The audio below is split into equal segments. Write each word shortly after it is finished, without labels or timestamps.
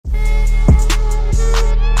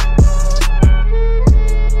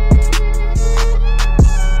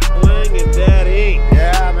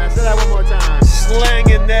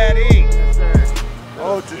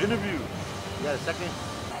second.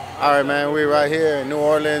 All right, man. We right here in New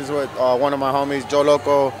Orleans with one of my homies, Joe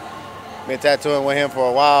Loco. Been tattooing with him for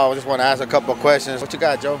a while. Just want to ask a couple of questions. What you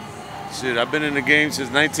got, Joe? Shit, I've been in the game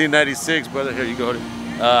since 1996, brother. Here you go.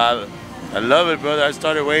 I love it, brother. I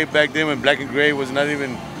started way back then when black and gray was not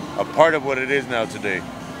even a part of what it is now today.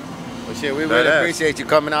 Well, shit, we really appreciate you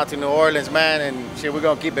coming out to New Orleans, man. And shit, we're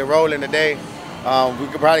gonna keep it rolling today. We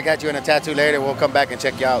could probably catch you in a tattoo later. We'll come back and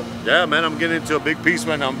check you out. Yeah, man. I'm getting into a big piece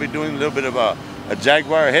right now. I'm be doing a little bit of a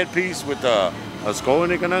Jaguar headpiece with a skull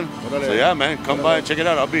in it, so yeah, man. Come by and check it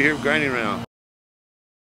out. I'll be here grinding right now.